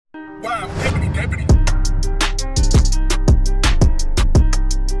Wow, deputy.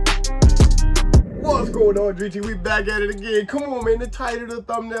 What's going on, DrizzyTayy? We back at it again. Come on, man. The title of the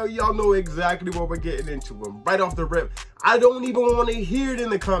thumbnail, y'all know exactly what we're getting into. And right off the rip, I don't even want to hear it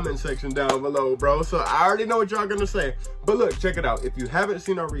in the comment section down below, bro. So I already know what y'all gonna say. But look, check it out. If you haven't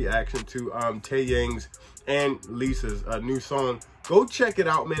seen our reaction to TAEYANG's and Lisa's new song, go check it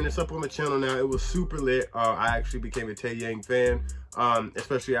out, man. It's up on the channel now. It was super lit. I actually became a TAEYANG fan.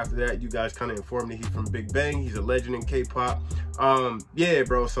 Especially after that, you guys kind of informed me he's from Big Bang. He's a legend in K-pop. Yeah,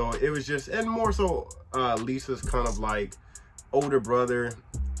 bro. So it was just, and more so, Lisa's kind of like older brother,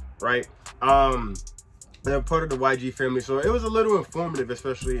 right? They're part of the YG family. So it was a little informative,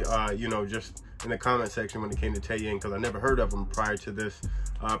 especially, you know, just in the comment section when it came to TAEYANG, because I never heard of him prior to this,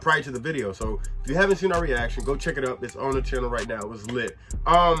 prior to the video. So if you haven't seen our reaction, go check it out. It's on the channel right now. It was lit.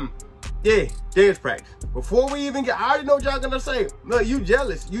 Yeah, dance practice. Before we even get, I already know what y'all gonna say. Look, you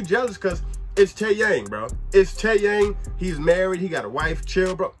jealous. You jealous because it's TAEYANG, bro. It's TAEYANG. He's married. He got a wife.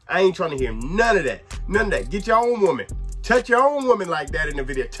 Chill, bro. I ain't trying to hear none of that. None of that. Get your own woman. Touch your own woman like that in the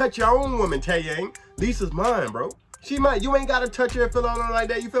video. Touch your own woman, TAEYANG. Lisa's mine, bro. She might, you ain't gotta touch her and feel on her like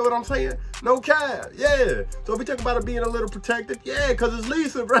that. You feel what I'm saying? No cap. Yeah. So if we talk about her being a little protected, yeah, because it's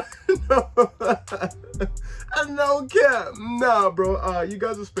Lisa, bro. No cap. Nah, bro. You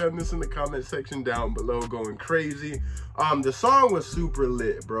guys are spamming this in the comment section down below, going crazy. The song was super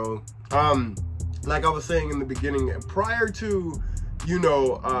lit, bro. Like I was saying in the beginning, prior to, you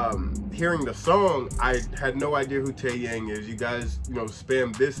know, hearing the song, I had no idea who TAEYANG is. You guys, you know,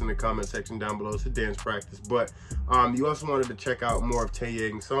 spam this in the comment section down below. It's a dance practice, but you also wanted to check out more of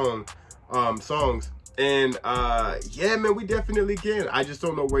TAEYANG's songs. And yeah, man, we definitely can. I just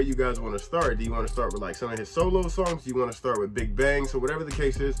don't know where you guys want to start. Do you want to start with like some of his solo songs? Do you want to start with Big Bang? So whatever the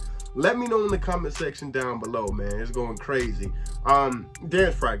case is, let me know in the comment section down below, man. It's going crazy.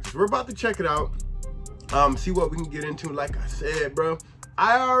 Dance practice. We're about to check it out. See what we can get into. Like I said, bro,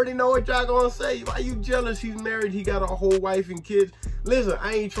 I already know what y'all gonna say. Why you jealous? He's married. He got a whole wife and kids. Listen,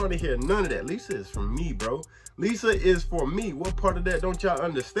 I ain't trying to hear none of that. Lisa is for me, bro. Lisa is for me. What part of that don't y'all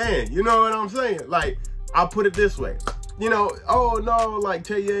understand? You know what I'm saying? Like, I'll put it this way. You know, oh no, like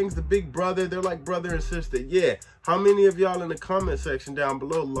TAEYANG's the big brother. They're like brother and sister. Yeah. How many of y'all in the comment section down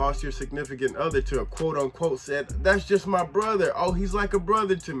below lost your significant other to a quote unquote said, that's just my brother. Oh, he's like a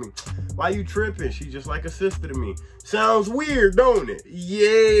brother to me. Why you tripping? She's just like a sister to me. Sounds weird, don't it?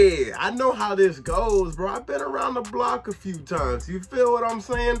 Yeah, I know how this goes, bro. I've been around the block a few times. You feel what I'm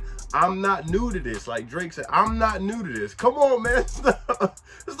saying? I'm not new to this. Like Drake said, I'm not new to this. Come on, man.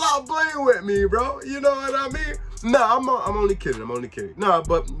 Stop playing with me, bro. You know what I mean? Nah, I'm only kidding. I'm only kidding. Nah,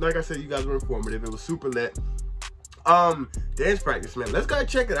 but like I said, you guys were informative. It was super lit. Dance practice, man. Let's go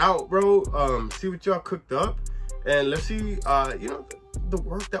check it out, bro. See what y'all cooked up, and let's see, you know, the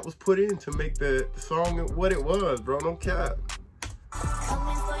work that was put in to make the song what it was, bro. No cap.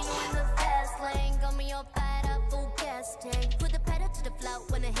 Coming for you in the fast lane, got me all fired up, full gas tank. Put the pedal to the floor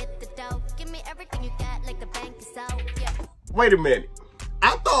when I hit the dough. Give me everything you got, like the bank is out. Yeah. Wait a minute.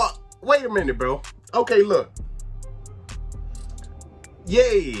 Wait a minute, bro. Okay, look.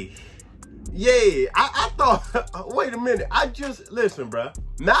 Yay. Yeah, I thought, wait a minute. Listen, bro.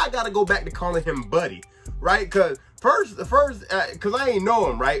 Now I got to go back to calling him Buddy, right? Because because I ain't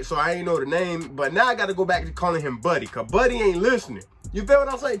know him, right? So I ain't know the name. But now I got to go back to calling him Buddy, because Buddy ain't listening. You feel what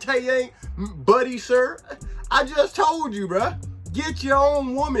I'm saying? TAEYANG, Buddy, sir. I just told you, bro. Get your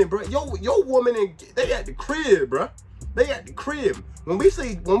own woman, bro. Your woman, they at the crib, bro. They at the crib. When we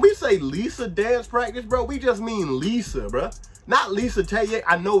say Lisa dance practice, bro, we just mean Lisa, bro. Not Lisa TAEYANG.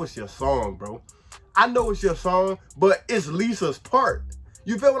 I know it's your song, bro. I know it's your song, but it's Lisa's part.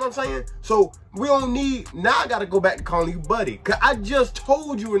 You feel what I'm saying? So we don't need, now I gotta go back to calling you Buddy. Cause I just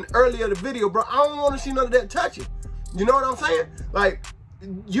told you in earlier the video, bro, I don't wanna see none of that touching. You know what I'm saying? Like,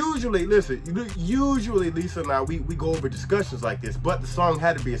 usually, listen, usually Lisa and I, we go over discussions like this, but the song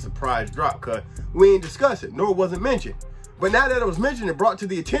had to be a surprise drop cause we ain't discuss it, nor it wasn't mentioned. But now that it was mentioned and brought to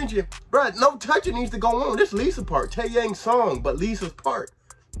the attention, bro, no touching needs to go on. This Lisa part, TAEYANG's song, but Lisa's part.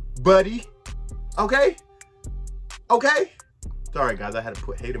 Buddy, okay? Okay? Sorry, guys, I had to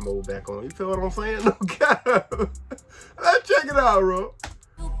put hater mode back on. You feel what I'm saying? Okay. Let's check it out, bro.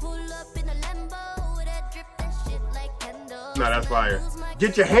 Nah, that's fire.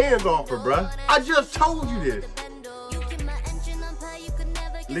 Get your hands off her, bro. I just told you this.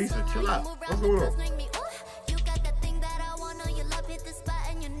 Lisa, chill out. What's going on?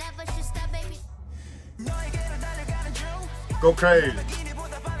 Go crazy.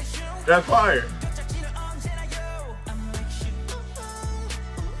 That's fire.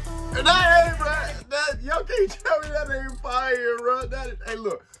 That ain't, bro. Y'all can't tell me that ain't fire, bro. Hey,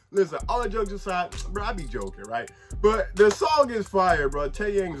 look. listen, all jokes aside, bro, I be joking, right? But the song is fire, bro.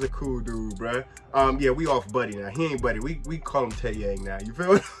 TAEYANG's a cool dude, bro. Yeah, we off Buddy now. He ain't Buddy. We call him TAEYANG now. You feel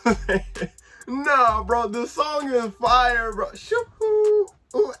what I'm saying? Nah, bro, the song is fire, bro. Shoo-hoo.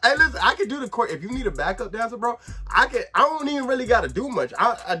 Ooh, hey, listen, I can do the chord. If you need a backup dancer, bro, I don't even really got to do much.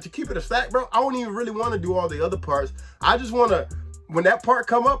 To keep it a stack, bro, I don't even really want to do all the other parts. I just want to, when that part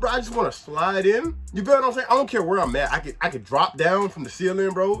come up, bro, I just want to slide in. You feel what I'm saying? I don't care where I'm at. I could drop down from the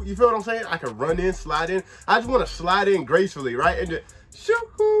ceiling, bro. You feel what I'm saying? I can run in, slide in. I just want to slide in gracefully, right? And just,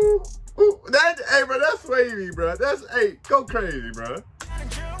 shoo-hoo. Ooh, hey, bro, that's wavy, bro. That's, hey, go crazy, bro.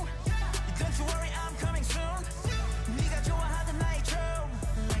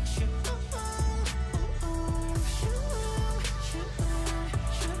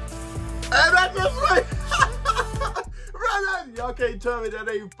 Hey, that's right. Bro, y'all can't tell me that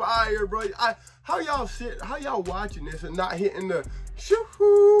ain't fire, bro. How y'all watching this and not hitting the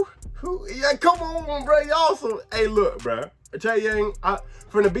shoo-hoo? Yeah, come on, bro. Y'all so, hey, look, bro. TAEYANG,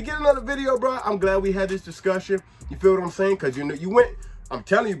 from the beginning of the video, bro, I'm glad we had this discussion. You feel what I'm saying? Because, you know, you went, I'm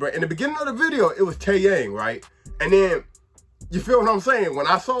telling you, bro, in the beginning of the video, it was TAEYANG, right? And then, you feel what I'm saying? When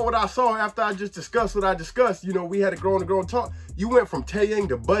I saw what I saw after I just discussed what I discussed, you know, we had a grown talk. You went from TAEYANG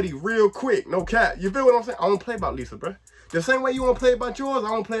to Buddy real quick, no cap. You feel what I'm saying? I don't play about Lisa, bro. The same way you won't play about yours, I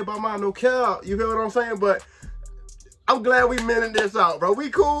don't play about mine, no cap. You feel what I'm saying? But I'm glad we minted this out, bro. We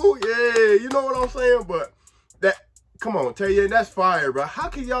cool? Yeah, you know what I'm saying? But that, come on, TAEYANG, that's fire, bro. How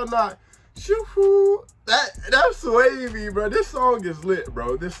can y'all not, shoo-hoo? That's wavy, bro. This song is lit,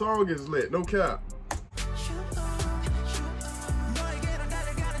 bro. This song is lit, no cap.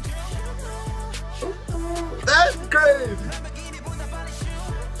 That's crazy.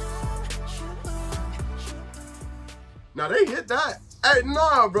 Now they hit that. Hey,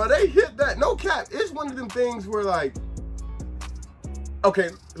 nah, bro, they hit that. No cap. It's one of them things where, like, okay,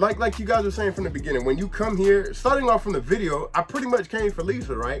 like you guys were saying from the beginning, when you come here, starting off from the video, I pretty much came for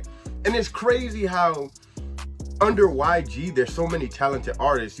Lisa, right? And it's crazy how under YG, there's so many talented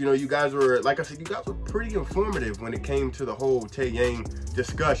artists. You know, you guys were, like I said, you guys were pretty informative when it came to the whole TAEYANG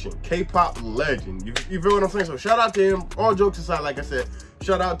discussion. K-pop legend. You feel what I'm saying? So shout out to him. All jokes aside, like I said,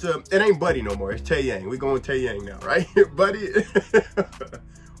 shout out to, it ain't Buddy no more. It's TAEYANG. We going TAEYANG now, right? Buddy,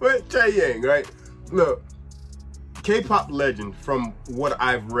 what TAEYANG, right? Look, K-pop legend from what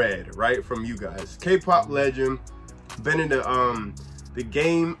I've read, right? From you guys. K-pop legend, been in the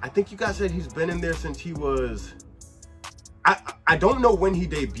game. I think you guys said he's been in there since he was, I don't know when he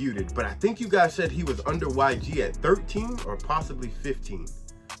debuted, but I think you guys said he was under YG at 13 or possibly 15.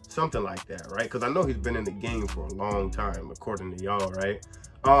 Something like that, right? Because I know he's been in the game for a long time, according to y'all, right?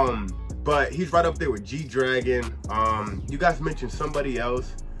 But he's right up there with G-Dragon. You guys mentioned somebody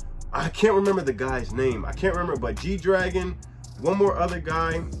else. I can't remember the guy's name. I can't remember, but G-Dragon, one more other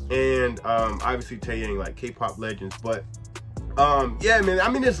guy, and obviously TAEYANG, like K-pop legends. But yeah, man, I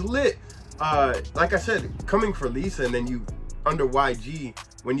mean, it's lit. Like I said, coming for Lisa, and then you, under YG,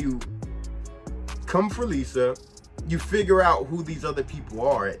 when you come for Lisa, you figure out who these other people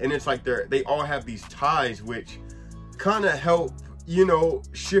are. And it's like they all have these ties, which kind of help, you know,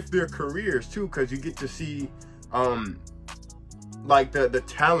 shift their careers too, because you get to see, like the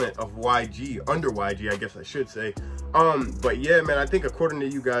talent of YG, under YG, I guess I should say. But yeah, man, I think according to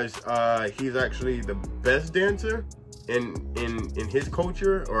you guys, he's actually the best dancer in his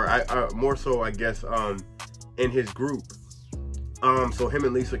culture, or more so, I guess, in his group. So him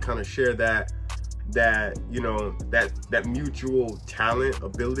and Lisa kind of share that you know, that mutual talent,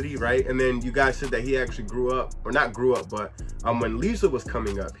 ability, right? And then you guys said that he actually grew up, or not grew up, but when Lisa was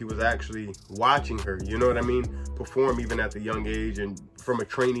coming up, he was actually watching her, you know what I mean, perform even at the young age, and from a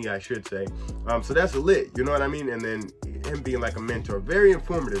trainee, I should say. So that's lit, you know what I mean? And then him being like a mentor, very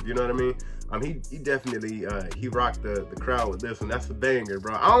informative, you know what I mean? He definitely, he rocked the crowd with this one. That's a banger,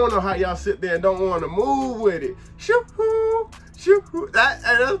 bro. I don't know how y'all sit there and don't want to move with it. Shoo-hoo, shoo-hoo. That's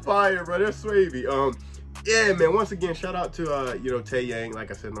fire, bro. That's wavy. Yeah, man, once again, shout out to, you know, TAEYANG. Like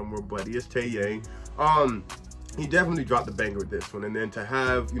I said, no more Buddy. It's TAEYANG. He definitely dropped the banger with this one. And then to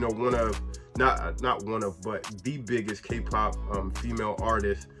have, you know, one of, not one of, but the biggest K-pop female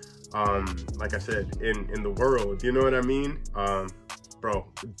artist, like I said, in the world, you know what I mean? Bro,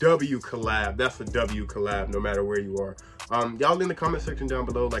 W collab. That's a W collab, no matter where you are. Y'all in the comment section down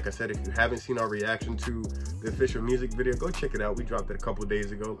below, like I said, if you haven't seen our reaction to the official music video, go check it out. We dropped it a couple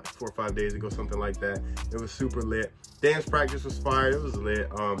days ago, like 4 or 5 days ago, something like that. It was super lit. Dance practice was fire. It was lit.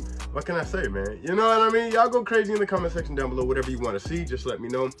 What can I say, man? You know what I mean? Y'all go crazy in the comment section down below. Whatever you want to see, just let me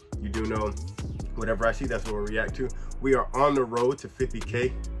know. You do know, whatever I see, that's what we'll react to. We are on the road to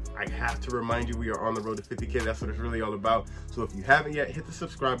 50K. I have to remind you, we are on the road to 50K. That's what it's really all about. So if you haven't yet, hit the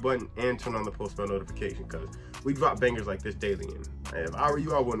subscribe button and turn on the post bell notification, because we drop bangers like this daily, and if I were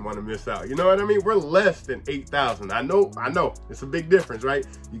you, I wouldn't want to miss out. You know what I mean? We're less than 8,000. I know, it's a big difference, right?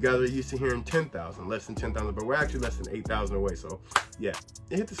 You guys are used to hearing 10,000, less than 10,000, but we're actually less than 8,000 away. So yeah,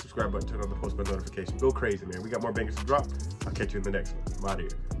 hit the subscribe button, turn on the post bell notification. Go crazy, man. We got more bangers to drop. I'll catch you in the next one. I'm out of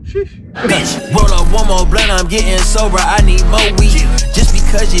here. Sheesh. Bitch, roll up one more blunt, I'm getting sober, I need more weed. Just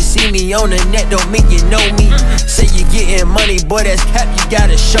because you see me on the net don't mean you know me. Say you getting money, boy, that's cap, you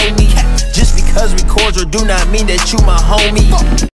gotta show me. Just because we cordial do not mean that you my homie.